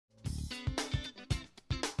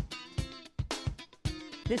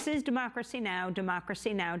This is Democracy Now!,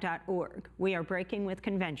 democracynow.org. We are breaking with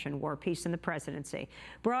convention, war, peace, and the presidency.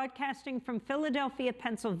 Broadcasting from Philadelphia,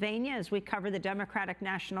 Pennsylvania, as we cover the Democratic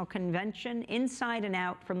National Convention inside and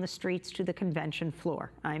out from the streets to the convention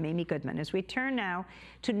floor. I'm Amy Goodman. As we turn now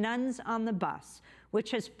to Nuns on the Bus,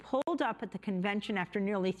 which has pulled up at the convention after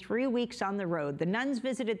nearly 3 weeks on the road. The Nuns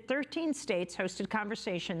visited 13 states, hosted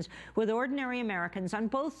conversations with ordinary Americans on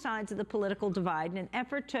both sides of the political divide in an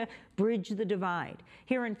effort to bridge the divide.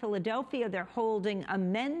 Here in Philadelphia, they're holding a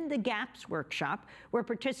Mend the Gaps workshop, where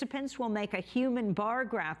participants will make a human bar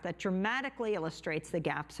graph that dramatically illustrates the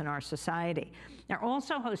gaps in our society. They're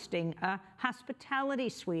also hosting a hospitality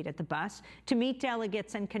suite at the bus to meet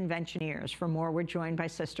delegates and conventioneers. For more, we're joined by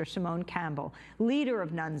Sister Simone Campbell, leader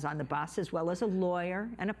of Nuns on the Bus, as well as a lawyer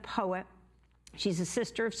and a poet. She's a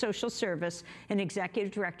sister of social service and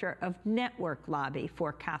executive director of Network Lobby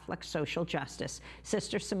for Catholic Social Justice.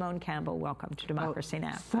 Sister Simone Campbell, welcome to Democracy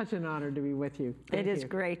Now! Such an honor to be with you. It is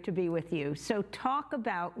great to be with you. So talk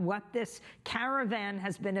about what this caravan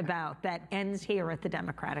has been about that ends here at the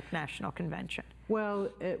Democratic National Convention. Well,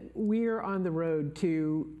 we're on the road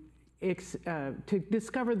to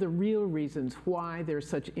discover the real reasons why there's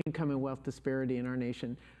such income and wealth disparity in our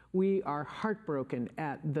nation. We are heartbroken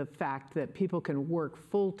at the fact that people can work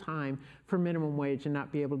full-time for minimum wage and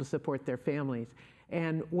not be able to support their families.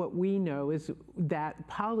 And what we know is that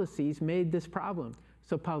policies made this problem,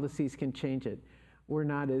 so policies can change it. We're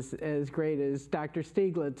not as great as Dr.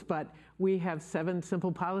 Stiglitz, but we have 7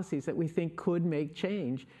 simple policies that we think could make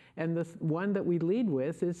change. And the one that we lead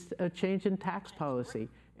with is a change in tax policy.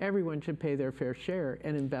 Everyone should pay their fair share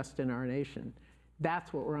and invest in our nation.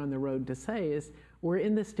 That's what we're on the road to say, is we're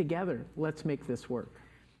in this together. Let's make this work.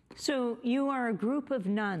 So you are a group of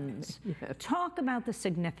nuns. Yes. Talk about the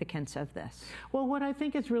significance of this. Well, what I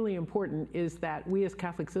think is really important is that we as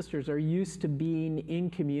Catholic sisters are used to being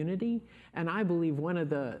in community. And I believe one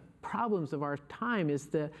of the problems of our time is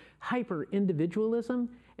the hyper-individualism.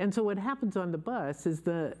 And so what happens on the bus is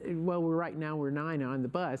right now we're 9 on the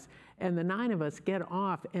bus, and the 9 of us get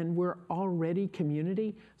off and we're already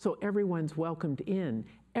community, so everyone's welcomed in.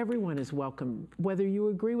 Everyone is welcome, whether you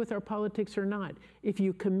agree with our politics or not. If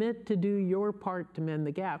you commit to do your part to mend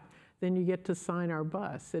the gap, then you get to sign our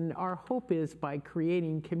bus. And our hope is by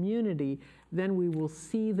creating community, then we will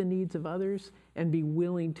see the needs of others and be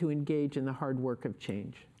willing to engage in the hard work of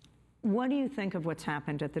change. What do you think of what's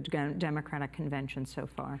happened at the Democratic Convention so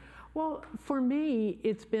far? Well, for me,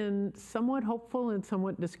 it's been somewhat hopeful and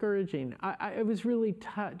somewhat discouraging. I was really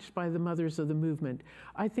touched by the mothers of the movement.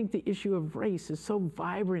 I think the issue of race is so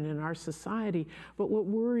vibrant in our society, but what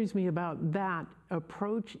worries me about that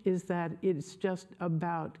approach is that it's just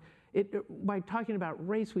about by talking about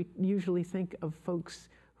race, we usually think of folks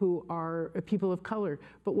who are people of color,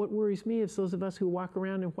 but what worries me is those of us who walk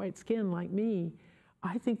around in white skin like me.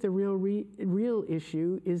 I think the real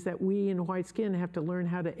issue is that we in white skin have to learn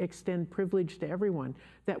how to extend privilege to everyone.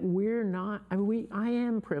 That we're not, I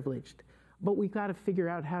am privileged, but we've got to figure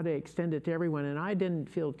out how to extend it to everyone. And I didn't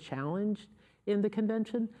feel challenged in the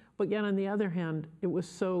convention, but yet on the other hand, it was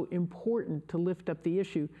so important to lift up the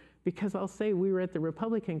issue, because I'll say we were at the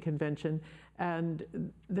Republican convention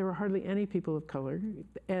and there were hardly any people of color.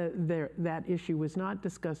 That issue was not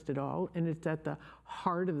discussed at all, and it's at the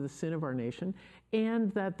heart of the sin of our nation,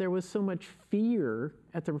 and that there was so much fear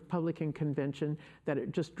at the Republican convention that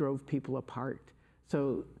it just drove people apart.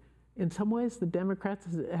 So in some ways, the Democrats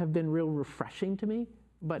have been real refreshing to me,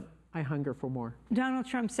 but I hunger for more. Donald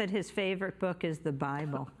Trump said his favorite book is the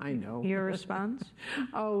Bible. I know. Your response?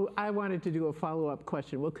 Oh, I wanted to do a follow-up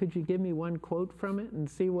question. Well, could you give me one quote from it and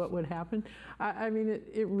see what would happen? I mean,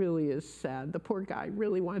 it really is sad. The poor guy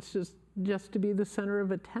really wants just to be the center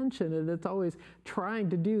of attention, and it's always trying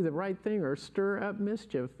to do the right thing or stir up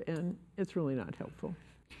mischief, and it's really not helpful.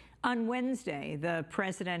 On Wednesday, the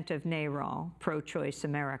president of NARAL, Pro-Choice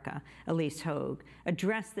America, Elise Hogue,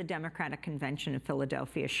 addressed the Democratic Convention in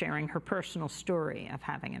Philadelphia, sharing her personal story of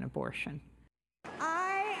having an abortion.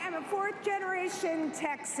 I am a 4th-generation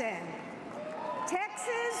Texan.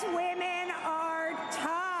 Texas women are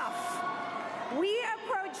tough. We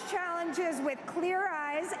approach challenges with clear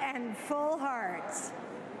eyes and full hearts.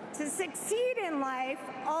 To succeed in life,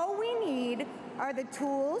 all we need are the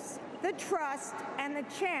tools, the trust, and the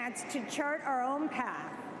chance to chart our own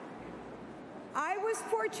path. I was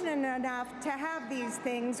fortunate enough to have these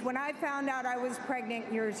things when I found out I was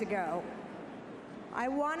pregnant years ago. I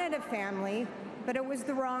wanted a family, but it was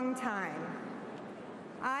the wrong time.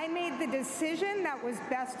 I made the decision that was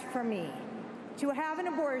best for me, to have an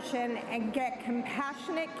abortion and get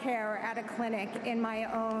compassionate care at a clinic in my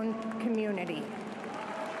own community.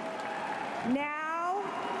 Now,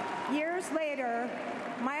 Years later,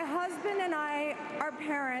 my husband and I are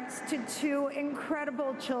parents to 2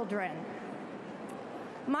 incredible children.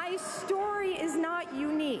 My story is not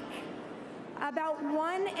unique. About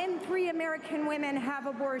 1 in 3 American women have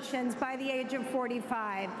abortions by the age of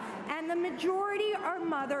 45, and the majority are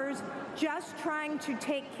mothers just trying to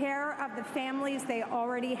take care of the families they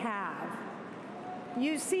already have.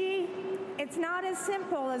 You see, it's not as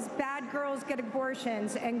simple as bad girls get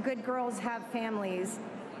abortions and good girls have families.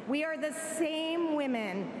 We are the same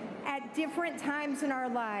women at different times in our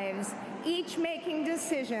lives, each making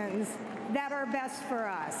decisions that are best for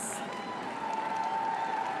us.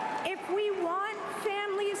 If we want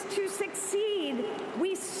families to succeed,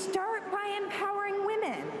 we start by empowering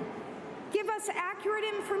women. Give us accurate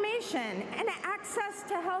information and access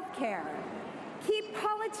to health care. Keep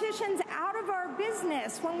politicians out of our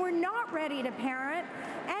business when we're not ready to parent,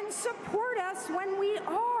 and support us when we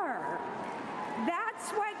are. That's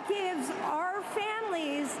what gives our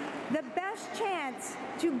families the best chance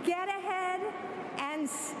to get ahead and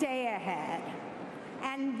stay ahead.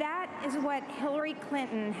 And that is what Hillary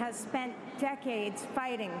Clinton has spent decades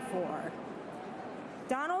fighting for.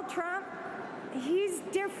 Donald Trump, he's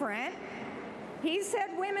different. He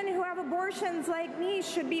said women who have abortions like me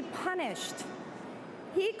should be punished.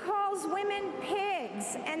 He calls women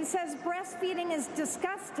pigs and says breastfeeding is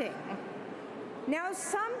disgusting. Now,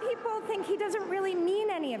 some people think he doesn't really mean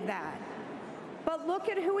any of that. But look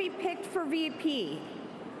at who he picked for VP.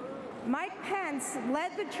 Mike Pence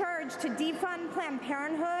led the charge to defund Planned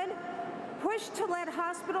Parenthood, pushed to let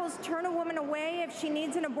hospitals turn a woman away if she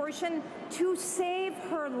needs an abortion to save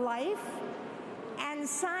her life, and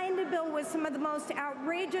signed a bill with some of the most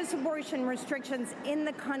outrageous abortion restrictions in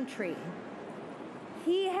the country.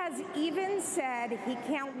 He has even said he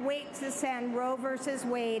can't wait to send Roe versus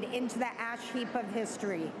Wade into the ash heap of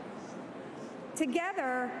history.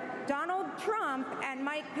 Together, Donald Trump and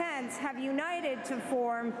Mike Pence have united to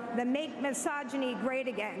form the Make Misogyny Great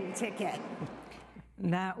Again ticket.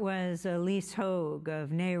 That was Elise Hogue of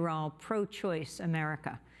NARAL Pro-Choice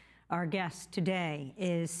America. Our guest today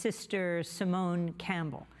is Sister Simone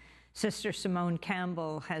Campbell. Sister Simone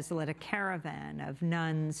Campbell has led a caravan of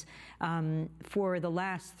nuns for the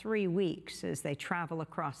last 3 weeks as they travel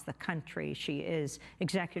across the country. She is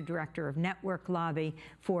Executive Director of Network Lobby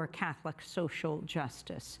for Catholic Social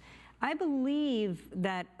Justice. I believe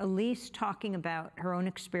that Elise talking about her own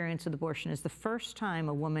experience with abortion is the first time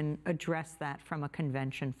a woman addressed that from a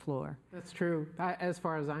convention floor. That's true. As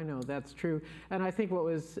far as I know, that's true. And I think what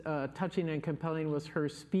was touching and compelling was her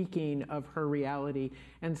speaking of her reality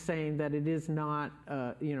and saying that it is not,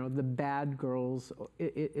 the bad girls.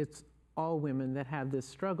 It's all women that have this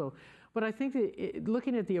struggle. But I think that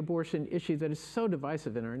looking at the abortion issue that is so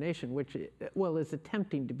divisive in our nation, which, is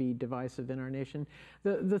attempting to be divisive in our nation,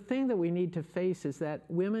 the thing that we need to face is that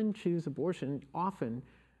women choose abortion often,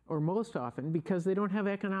 or most often, because they don't have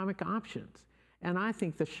economic options. And I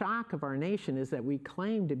think the shock of our nation is that we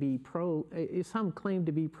claim to be some claim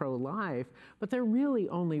to be pro-life, but they're really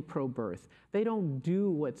only pro-birth. They don't do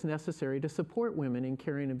what's necessary to support women in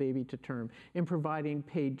carrying a baby to term, in providing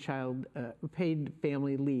paid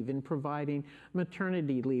family leave, in providing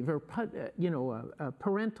maternity leave, or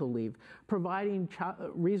parental leave, providing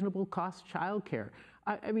reasonable cost child care.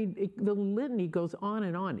 The litany goes on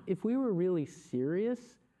and on. If we were really serious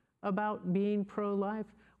about being pro-life,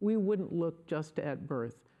 we wouldn't look just at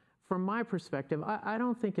birth. From my perspective, I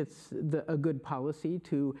don't think it's a good policy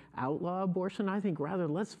to outlaw abortion. I think rather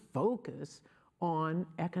let's focus on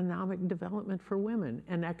economic development for women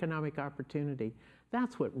and economic opportunity.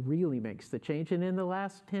 That's what really makes the change. And in the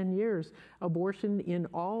last 10 years, abortion in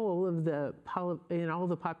all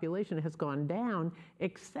the population has gone down,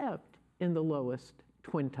 except in the lowest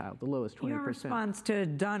quintile, the lowest 20%. Your response to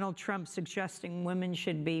Donald Trump suggesting women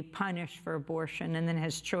should be punished for abortion and then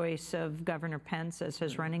his choice of Governor Pence as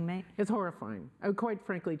his running mate? It's horrifying. Quite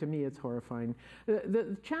frankly, to me, it's horrifying.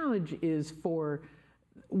 The challenge is for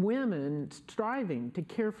women striving to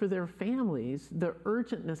care for their families, the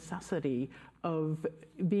urgent necessity of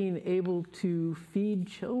being able to feed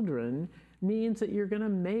children means that you're going to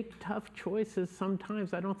make tough choices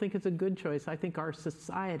sometimes. I don't think it's a good choice. I think our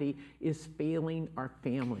society is failing our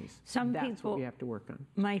families. That's what we have to work on.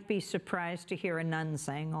 Might be surprised to hear a nun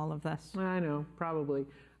saying all of this. I know, probably.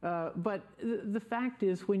 But the fact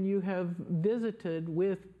is, when you have visited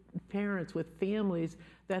with parents, with families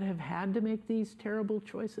that have had to make these terrible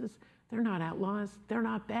choices, they're not outlaws. They're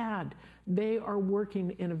not bad. They are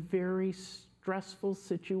working in a very stressful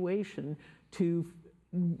situation to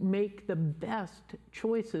make the best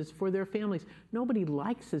choices for their families. Nobody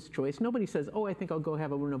likes this choice. Nobody says, oh, I think I'll go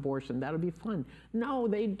have an abortion. That'll be fun. No,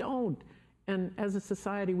 they don't. And as a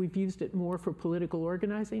society, we've used it more for political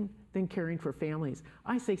organizing than caring for families.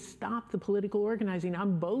 I say stop the political organizing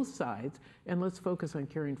on both sides and let's focus on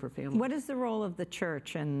caring for families. What is the role of the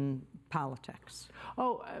church in politics?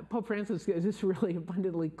 Oh, Pope Francis is really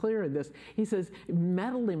abundantly clear in this. He says,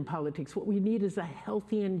 meddle in politics. What we need is a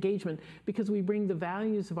healthy engagement because we bring the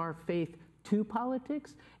values of our faith to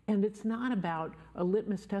politics. And it's not about a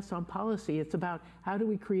litmus test on policy. It's about how do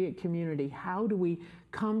we create community? How do we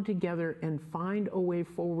come together and find a way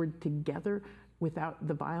forward together without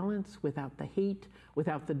the violence, without the hate,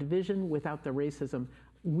 without the division, without the racism?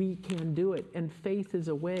 We can do it. And faith is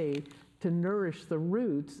a way to nourish the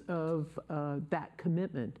roots of that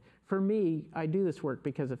commitment. For me, I do this work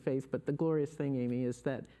because of faith, but the glorious thing, Amy, is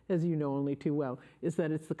that, as you know only too well, is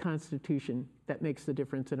that it's the Constitution that makes the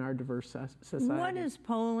difference in our diverse society. What does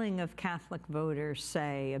polling of Catholic voters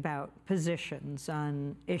say about positions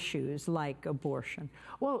on issues like abortion?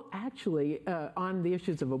 Well, actually, on the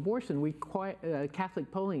issues of abortion, Catholic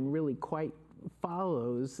polling really quite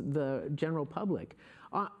follows the general public.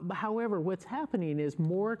 However, what's happening is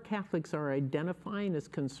more Catholics are identifying as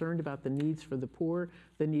concerned about the needs for the poor,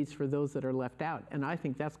 the needs for those that are left out. And I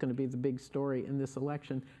think that's going to be the big story in this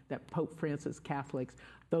election, that Pope Francis Catholics,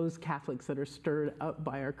 those Catholics that are stirred up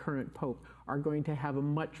by our current Pope, are going to have a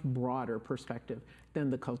much broader perspective than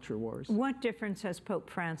the culture wars. What difference has Pope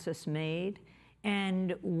Francis made?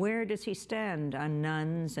 And where does he stand on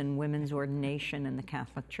nuns and women's ordination in the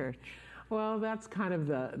Catholic Church? Well, that's kind of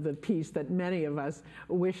the piece that many of us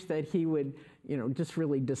wish that he would, just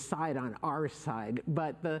really decide on our side.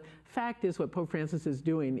 But the fact is what Pope Francis is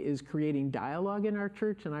doing is creating dialogue in our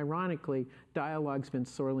church, and ironically, dialogue's been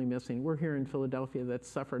sorely missing. We're here in Philadelphia that's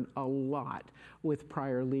suffered a lot with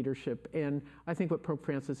prior leadership, and I think what Pope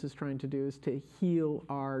Francis is trying to do is to heal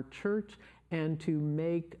our church and to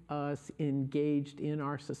make us engaged in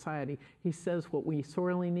our society. He says what we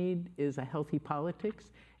sorely need is a healthy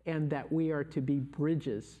politics, and that we are to be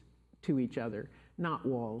bridges to each other, not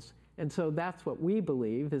walls. And so that's what we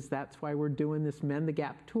believe, that's why we're doing this Mend the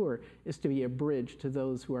Gap tour, is to be a bridge to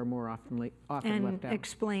those who are more often left out. And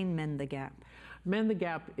explain Mend the Gap. Mend the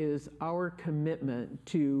Gap is our commitment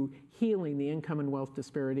to healing the income and wealth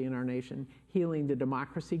disparity in our nation, healing the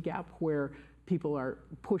democracy gap where people are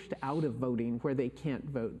pushed out of voting, where they can't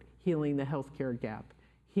vote, healing the healthcare gap,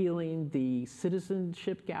 healing the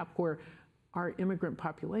citizenship gap where our immigrant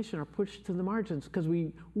population are pushed to the margins because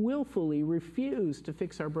we willfully refuse to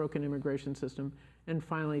fix our broken immigration system, and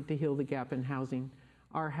finally to heal the gap in housing.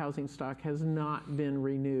 Our housing stock has not been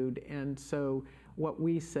renewed, and so what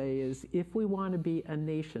we say is if we want to be a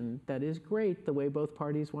nation that is great the way both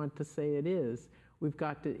parties want to say it is, we've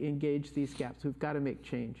got to engage these gaps. We've got to make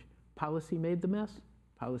change. Policy made the mess.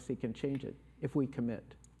 Policy can change it if we commit.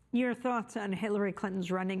 Your thoughts on Hillary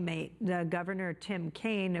Clinton's running mate, Governor Tim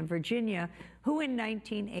Kaine of Virginia, who in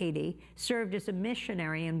 1980 served as a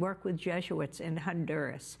missionary and worked with Jesuits in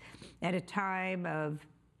Honduras at a time of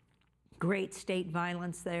great state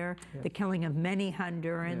violence there, the killing of many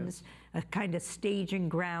Hondurans, a kind of staging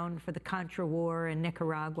ground for the Contra War in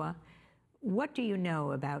Nicaragua. What do you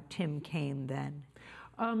know about Tim Kaine then?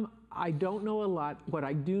 I don't know a lot. What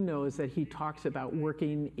I do know is that he talks about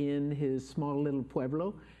working in his small little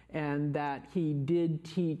pueblo, and that he did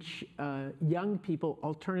teach young people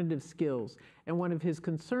alternative skills. And one of his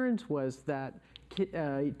concerns was that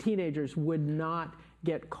teenagers would not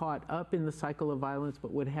get caught up in the cycle of violence,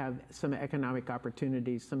 but would have some economic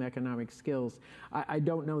opportunities, some economic skills. I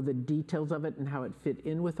don't know the details of it and how it fit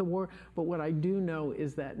in with the war, but what I do know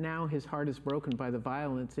is that now his heart is broken by the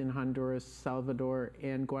violence in Honduras, Salvador,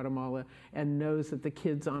 and Guatemala, and knows that the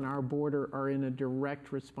kids on our border are in a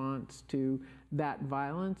direct response to that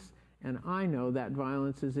violence. And I know that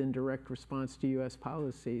violence is in direct response to U.S.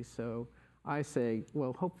 policy. So I say,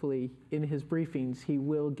 well, hopefully in his briefings, he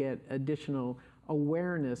will get additional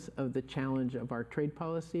awareness of the challenge of our trade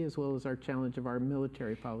policy as well as our challenge of our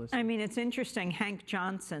military policy. I mean, it's interesting. Hank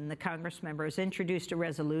Johnson, the Congress member, has introduced a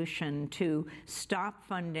resolution to stop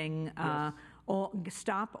funding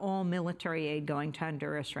stop all military aid going to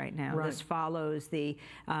Honduras right now. Right. This follows the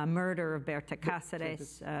murder of Berta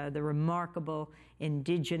Cáceres, the remarkable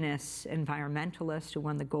indigenous environmentalist who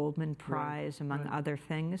won the Goldman Prize, among other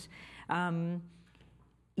things.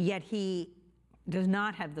 Yet he does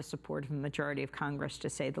not have the support of a majority of Congress, to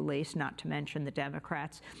say the least, not to mention the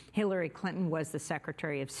Democrats. Hillary Clinton was the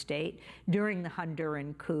Secretary of State during the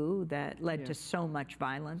Honduran coup that led to so much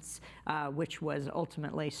violence, which was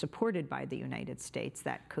ultimately supported by the United States,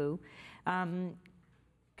 that coup.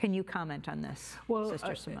 Can you comment on this,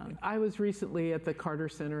 Sister Simone? I was recently at the Carter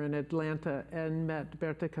Center in Atlanta and met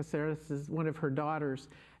Berta Cáceres, one of her daughters,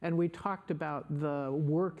 and we talked about the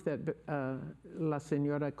work that La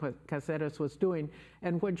Señora Cáceres was doing,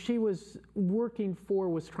 and what she was working for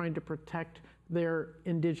was trying to protect their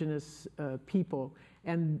indigenous people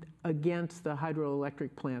and against the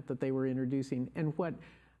hydroelectric plant that they were introducing. And what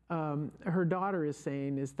her daughter is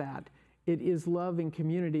saying is that it is love and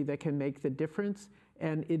community that can make the difference,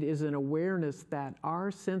 and it is an awareness that our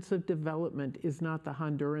sense of development is not the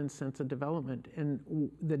Honduran sense of development. And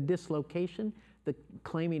the dislocation, the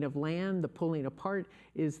claiming of land, the pulling apart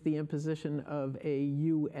is the imposition of a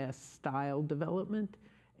U.S.-style development,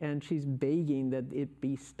 and she's begging that it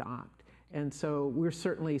be stopped. And so we're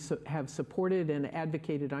certainly have supported and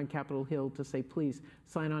advocated on Capitol Hill to say, please,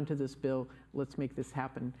 sign on to this bill, let's make this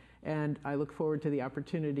happen. And I look forward to the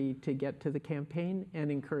opportunity to get to the campaign and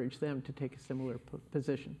encourage them to take a similar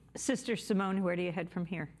position. Sister Simone, where do you head from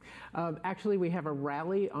here? Actually, we have a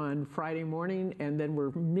rally on Friday morning, and then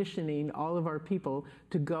we're missioning all of our people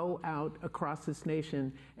to go out across this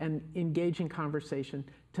nation and engage in conversation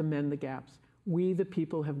to mend the gaps. We, the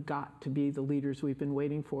people, have got to be the leaders we've been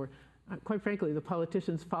waiting for. Quite frankly, the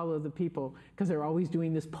politicians follow the people because they're always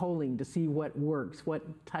doing this polling to see what works, what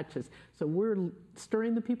touches. So we're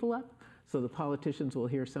stirring the people up so the politicians will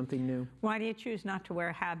hear something new. Why do you choose not to wear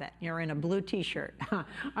a habit? You're in a blue T-shirt.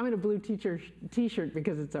 I'm in a blue T-shirt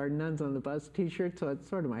because it's our Nuns on the Bus T-shirt, so it's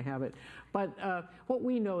sort of my habit. But what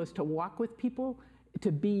we know is to walk with people,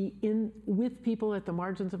 to be with people at the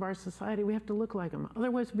margins of our society. We have to look like them.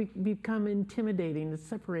 Otherwise, we become intimidating and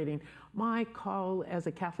separating. My call as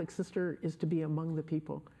a Catholic sister is to be among the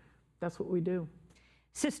people. That's what we do.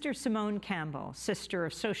 Sister Simone Campbell, Sister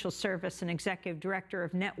of Social Service and Executive Director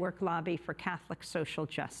of Network Lobby for Catholic Social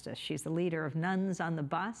Justice. She's the leader of Nuns on the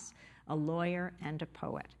Bus, a lawyer and a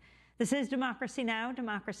poet. This is Democracy Now!,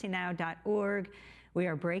 democracynow.org. We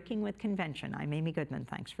are breaking with convention. I'm Amy Goodman.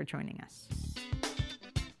 Thanks for joining us.